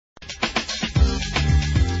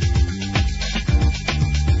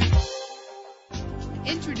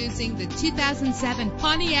Introducing the 2007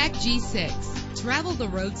 Pontiac G6. Travel the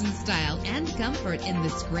roads in style and comfort in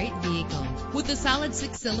this great vehicle. With a solid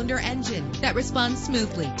 6-cylinder engine that responds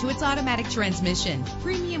smoothly to its automatic transmission.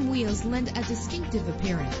 Premium wheels lend a distinctive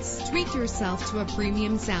appearance. Treat yourself to a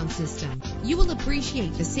premium sound system. You will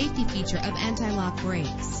appreciate the safety feature of anti-lock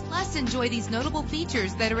brakes. Plus, enjoy these notable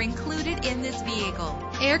features that are included in this vehicle: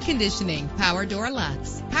 air conditioning, power door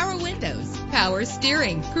locks, power windows, power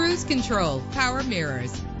steering, cruise control, power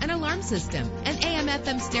mirrors, an alarm system, an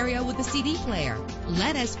AM/FM stereo with a CD player.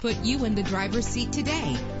 Let us put you in the driver's seat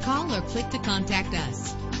today. Call or click to contact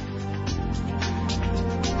us.